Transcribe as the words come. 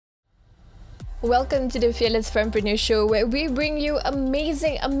Welcome to the Fearless Fempreneur Show, where we bring you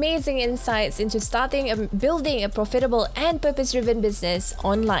amazing insights into starting and building a profitable and purpose-driven business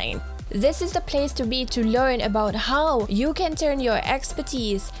online. This is the place to be to learn about how you can turn your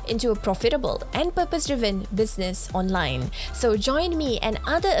expertise into a profitable and purpose-driven business online. So join me and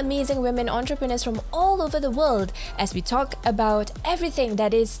other amazing women entrepreneurs from all over the world as we talk about everything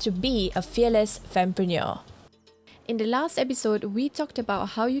that is to be a fearless fempreneur. In the last episode, we talked about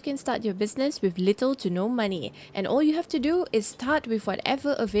how you can start your business with little to no money, and all you have to do is start with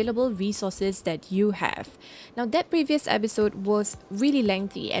whatever available resources that you have. Now, that previous episode was really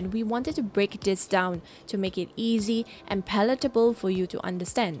lengthy, and we wanted to break this down to make it easy and palatable for you to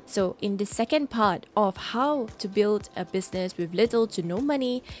understand. So, in the second part of how to build a business with little to no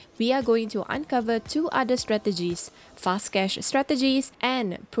money, we are going to uncover two other strategies: fast cash strategies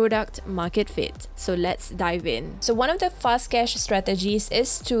and product market fit. So let's dive in. So one of the fast cash strategies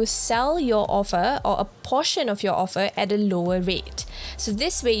is to sell your offer or a portion of your offer at a lower rate. So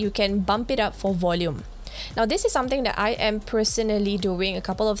this way you can bump it up for volume. Now, this is something that I am personally doing a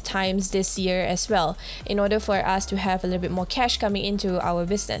couple of times this year as well, in order for us to have a little bit more cash coming into our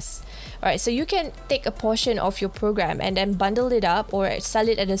business. Alright, so you can take a portion of your program and then bundle it up or sell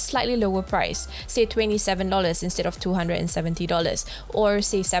it at a slightly lower price, say $27 instead of $270, or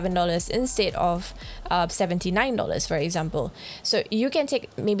say $7 instead of $79, for example. So you can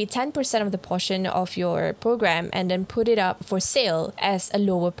take maybe 10% of the portion of your program and then put it up for sale as a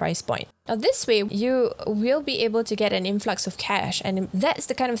lower price point. Now, this way, you will be able to get an influx of cash, and that's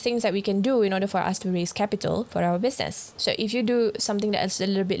the kind of things that we can do in order for us to raise capital for our business. So if you do something that's a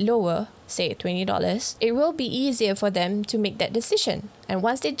little bit lower, say $20, it will be easier for them to make that decision. And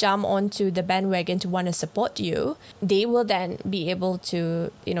once they jump onto the bandwagon to want to support you, they will then be able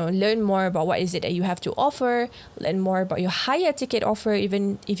to, learn more about what is it that you have to offer, learn more about your higher ticket offer,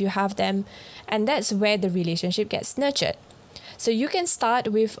 even if you have them. And that's where the relationship gets nurtured. So you can start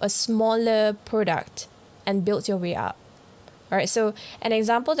with a smaller product and build your way up. All right, so an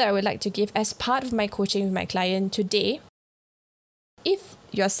example that I would like to give as part of my coaching with my client today, if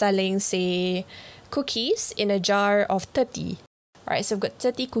you're selling, say, cookies in a jar of 30, all right, so I've got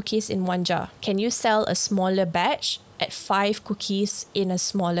 30 cookies in one jar. Can you sell a smaller batch at 5 cookies in a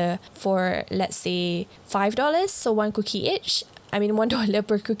smaller for, let's say, $5, so 1 cookie each? $1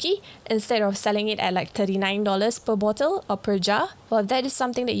 per cookie, instead of selling it at like $39 per bottle or per jar? Well, that is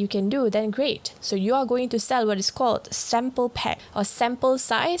something that you can do, then great. So you are going to sell what is called sample pack or sample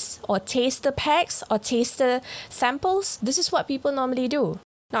size or taster packs or taster samples. This is what people normally do.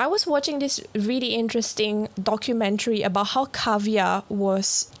 Now, I was watching this really interesting documentary about how caviar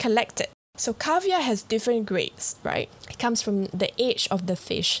was collected. So caviar has different grades, right? It comes from the age of the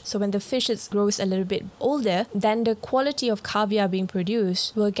fish. So when the fish grows a little bit older, then the quality of caviar being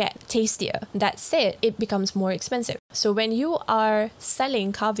produced will get tastier. That said, it becomes more expensive. So when you are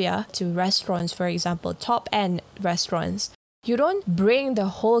selling caviar to restaurants, for example, top-end restaurants, you don't bring the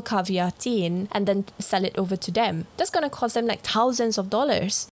whole caviar tin and then sell it over to them. That's going to cost them like thousands of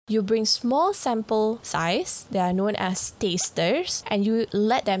dollars. You bring small sample size, they are known as tasters, and you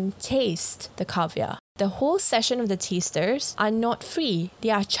let them taste the caviar. The whole session of the tasters are not free, they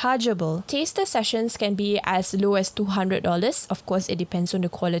are chargeable. Taster sessions can be as low as $200. Of course, it depends on the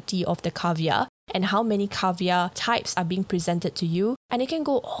quality of the caviar and how many caviar types are being presented to you. And it can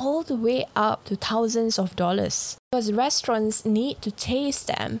go all the way up to thousands of dollars. Because restaurants need to taste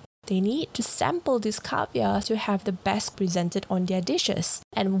them. They need to sample this caviar to have the best presented on their dishes.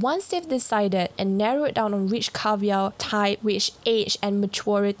 And once they've decided and narrowed down on which caviar type, which age and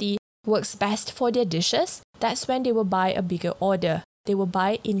maturity works best for their dishes, that's when they will buy a bigger order. They will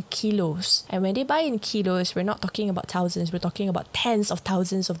buy in kilos. And when they buy in kilos, we're not talking about thousands, we're talking about tens of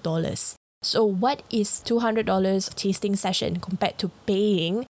thousands of dollars. So what is $200 tasting session compared to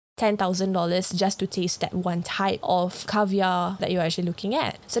paying $10,000 just to taste that one type of caviar that you're actually looking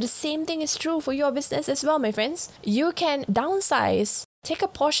at? So the same thing is true for your business as well, my friends. You can downsize, take a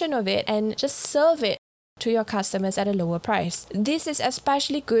portion of it and just serve it to your customers at a lower price. This is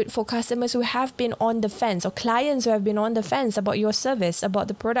especially good for customers who have been on the fence, or clients who have been on the fence about your service, about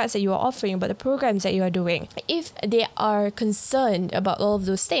the products that you are offering, about the programs that you are doing. If they are concerned about all of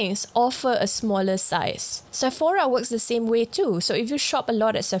those things, offer a smaller size. Sephora works the same way too. So if you shop a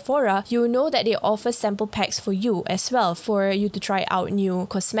lot at Sephora, you know that they offer sample packs for you as well, for you to try out new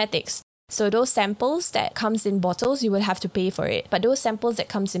cosmetics. So those samples that comes in bottles, you will have to pay for it. But those samples that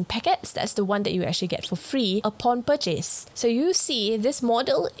comes in packets, that's the one that you actually get for free upon purchase. So you see, this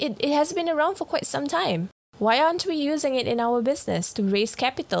model, it has been around for quite some time. Why aren't we using it in our business to raise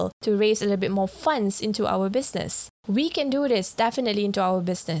capital, to raise a little bit more funds into our business? We can do this definitely into our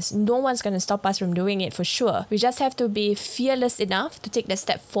business. No one's going to stop us from doing it for sure. We just have to be fearless enough to take that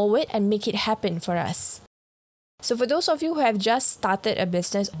step forward and make it happen for us. So for those of you who have just started a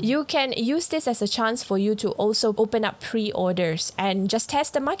business, you can use this as a chance for you to also open up pre-orders and just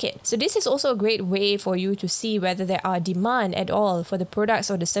test the market. So this is also a great way for you to see whether there are demand at all for the products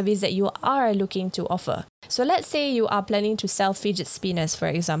or the service that you are looking to offer. So let's say you are planning to sell fidget spinners, for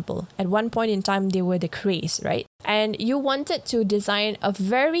example. At one point in time, they were the craze, right? And you wanted to design a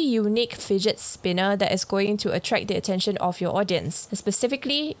very unique fidget spinner that is going to attract the attention of your audience.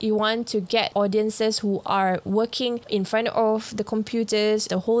 Specifically, you want to get audiences who are working in front of the computers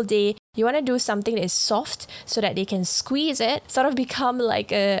the whole day. You want to do something that is soft so that they can squeeze it, sort of become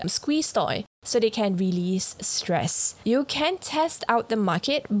like a squeeze toy, so they can release stress. You can test out the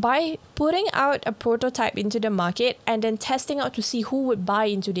market by putting out a prototype into the market and then testing out to see who would buy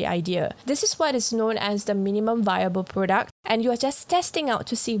into the idea. This is what is known as the minimum viable product, and you are just testing out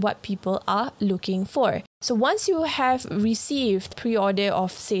to see what people are looking for. So once you have received pre-order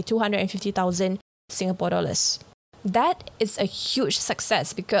of say 250,000 Singapore dollars, that is a huge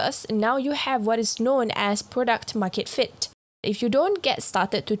success because now you have what is known as product market fit. If you don't get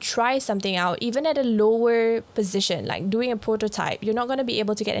started to try something out, even at a lower position, like doing a prototype, you're not going to be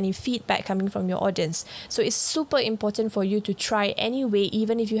able to get any feedback coming from your audience. So it's super important for you to try anyway,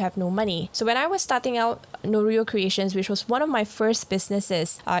 even if you have no money. So when I was starting out Norio Creations, which was one of my first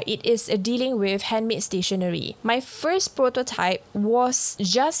businesses, it is dealing with handmade stationery. My first prototype was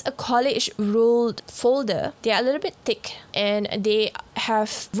just a college ruled folder. They are a little bit thick and they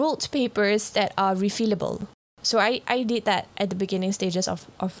have ruled papers that are refillable. So I did that at the beginning stages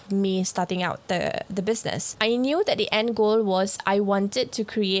of me starting out the business. I knew that the end goal was I wanted to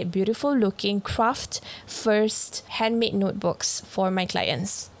create beautiful looking craft first handmade notebooks for my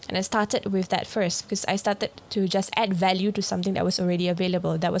clients. And I started with that first because I started to just add value to something that was already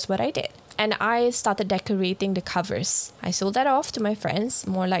available. That was what I did. And I started decorating the covers. I sold that off to my friends,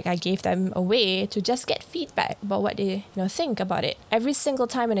 more like I gave them away to just get feedback about what they think about it. Every single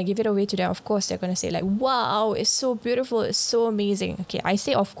time when I give it away to them, of course, they're going to say like, wow, it's so beautiful, it's so amazing. Okay, I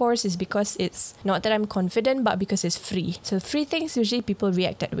say of course is because it's not that I'm confident, but because it's free. So free things, usually people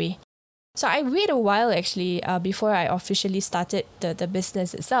react that way. So I wait a while actually before I officially started the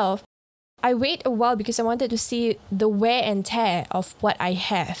business itself. I wait a while because I wanted to see the wear and tear of what I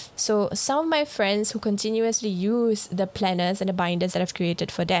have. So some of my friends who continuously use the planners and the binders that I've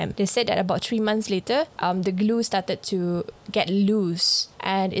created for them, they said that about 3 months later, the glue started to get loose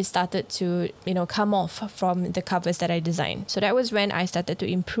and it started to, come off from the covers that I designed. So that was when I started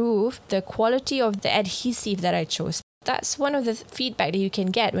to improve the quality of the adhesive that I chose. That's one of the feedback that you can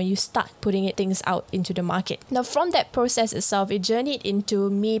get when you start putting things out into the market. Now, from that process itself, it journeyed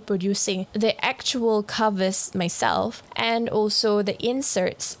into me producing the actual covers myself, and also the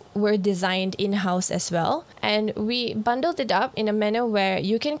inserts were designed in-house as well. And we bundled it up in a manner where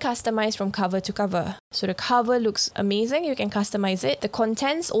you can customize from cover to cover. So the cover looks amazing, you can customize it. The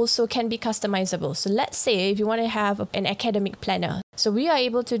contents also can be customizable. So let's say if you want to have an academic planner. So we are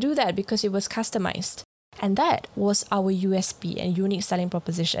able to do that because it was customized. And that was our USP and unique selling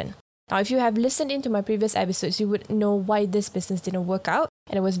proposition. Now, if you have listened into my previous episodes, you would know why this business didn't work out.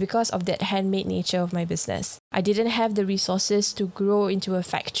 And it was because of that handmade nature of my business. I didn't have the resources to grow into a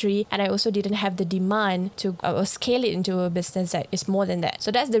factory, and I also didn't have the demand to scale it into a business that is more than that. So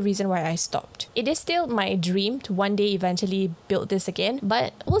that's the reason why I stopped. It is still my dream to one day eventually build this again,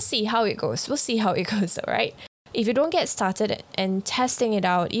 but we'll see how it goes. All right? If you don't get started and testing it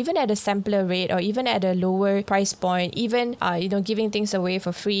out, even at a sampler rate or even at a lower price point, even giving things away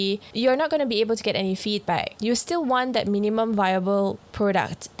for free, you're not going to be able to get any feedback. You still want that minimum viable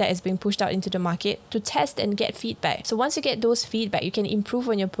product that is being pushed out into the market to test and get feedback. So once you get those feedback, you can improve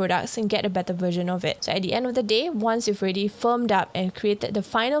on your products and get a better version of it. So at the end of the day, once you've already firmed up and created the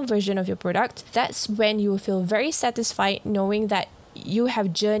final version of your product, that's when you will feel very satisfied knowing that you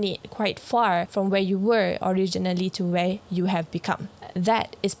have journeyed quite far from where you were originally to where you have become.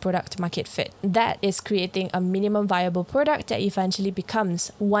 That is product market fit. That is creating a minimum viable product that eventually becomes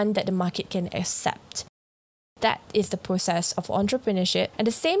one that the market can accept. That is the process of entrepreneurship. And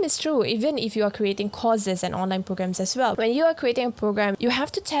the same is true even if you are creating courses and online programs as well. When you are creating a program, you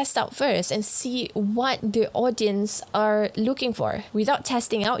have to test out first and see what the audience are looking for. Without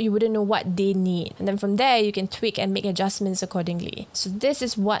testing out, you wouldn't know what they need. And then from there, you can tweak and make adjustments accordingly. So this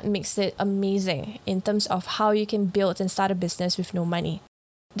is what makes it amazing in terms of how you can build and start a business with no money.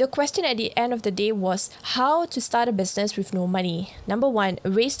 The question at the end of the day was how to start a business with no money. Number one,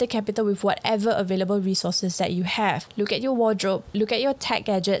 raise the capital with whatever available resources that you have. Look at your wardrobe, look at your tech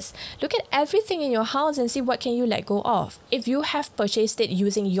gadgets, look at everything in your house and see what can you let go of. If you have purchased it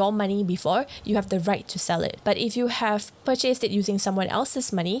using your money before, you have the right to sell it. But if you have purchased it using someone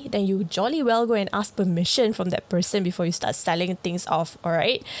else's money, then you jolly well go and ask permission from that person before you start selling things off,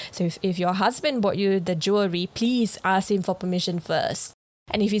 alright? So if your husband bought you the jewelry, please ask him for permission first.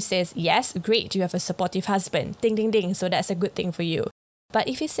 And if he says yes, great, you have a supportive husband. Ding, ding, ding. So that's a good thing for you. But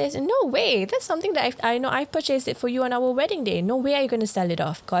if he says, no way, that's something that I know I purchased it for you on our wedding day. No way are you going to sell it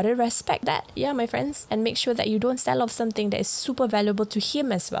off. Gotta respect that. Yeah, my friends. And make sure that you don't sell off something that is super valuable to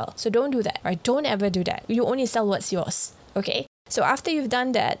him as well. So don't do that. Or don't ever do that. You only sell what's yours. Okay? So after you've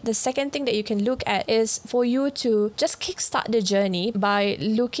done that, the second thing that you can look at is for you to just kickstart the journey by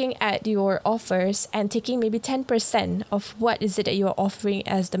looking at your offers and taking maybe 10% of what is it that you're offering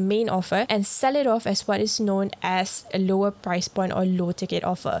as the main offer and sell it off as what is known as a lower price point or low ticket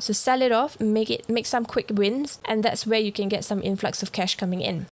offer. So sell it off, make some quick wins, and that's where you can get some influx of cash coming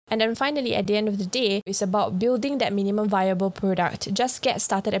in. And then finally, at the end of the day, it's about building that minimum viable product. Just get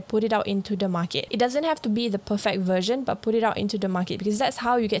started and put it out into the market. It doesn't have to be the perfect version, but put it out into the market because that's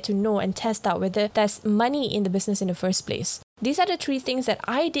how you get to know and test out whether there's money in the business in the first place. These are the 3 things that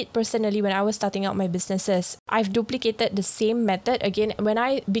I did personally when I was starting out my businesses. I've duplicated the same method again when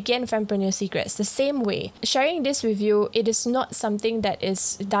I began Fempreneur Secrets, the same way. Sharing this with you, it is not something that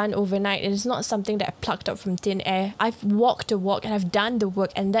is done overnight. It is not something that I plucked up from thin air. I've walked the walk and I've done the work,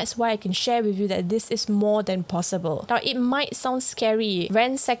 and that's why I can share with you that this is more than possible. Now, it might sound scary,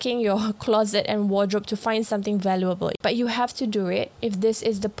 ransacking your closet and wardrobe to find something valuable, but you have to do it if this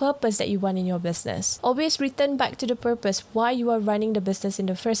is the purpose that you want in your business. Always return back to the purpose, why you are running the business in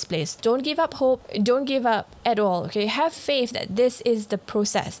the first place. Don't give up hope. Don't give up at all. Okay, have faith that this is the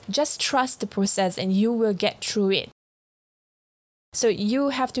process. Just trust the process and you will get through it. So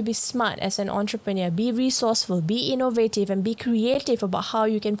you have to be smart as an entrepreneur, be resourceful, be innovative, and be creative about how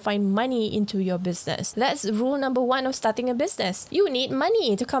you can find money into your business. That's rule number 1 of starting a business. You need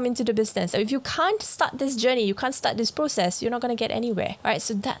money to come into the business. So if you can't start this journey, you can't start this process, you're not going to get anywhere. Alright,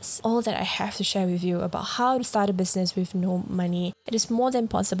 so that's all that I have to share with you about how to start a business with no money. It is more than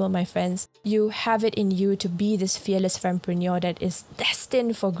possible, my friends. You have it in you to be this fearless fempreneur that is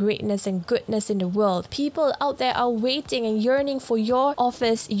destined for greatness and goodness in the world. People out there are waiting and yearning for your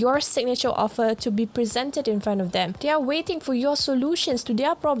offers, your signature offer to be presented in front of them. They are waiting for your solutions to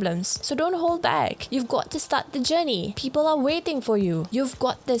their problems. So don't hold back. You've got to start the journey. People are waiting for you. You've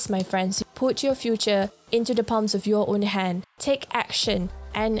got this, my friends. Put your future into the palms of your own hand. Take action,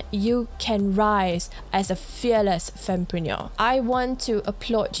 and you can rise as a fearless fempreneur. I want to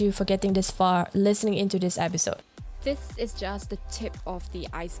applaud you for getting this far, listening into this episode. This is just the tip of the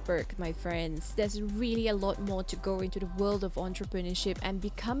iceberg, my friends. There's really a lot more to go into the world of entrepreneurship and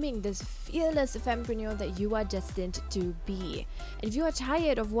becoming this fearless fempreneur that you are destined to be. And if you are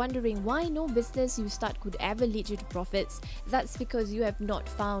tired of wondering why no business you start could ever lead you to profits, that's because you have not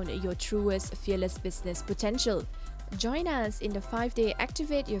found your truest fearless business potential. Join us in the 5-day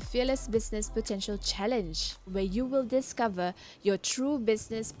Activate Your Fearless Business Potential Challenge, where you will discover your true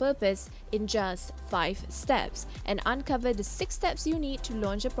business purpose in just 5 steps and uncover the 6 steps you need to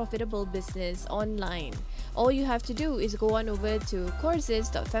launch a profitable business online. All you have to do is go on over to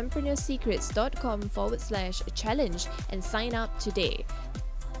courses.fempreneursecrets.com/challenge and sign up today.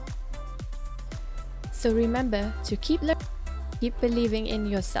 So remember to keep learning. Keep believing in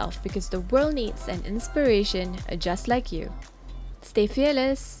yourself because the world needs an inspiration just like you. Stay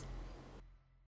fearless.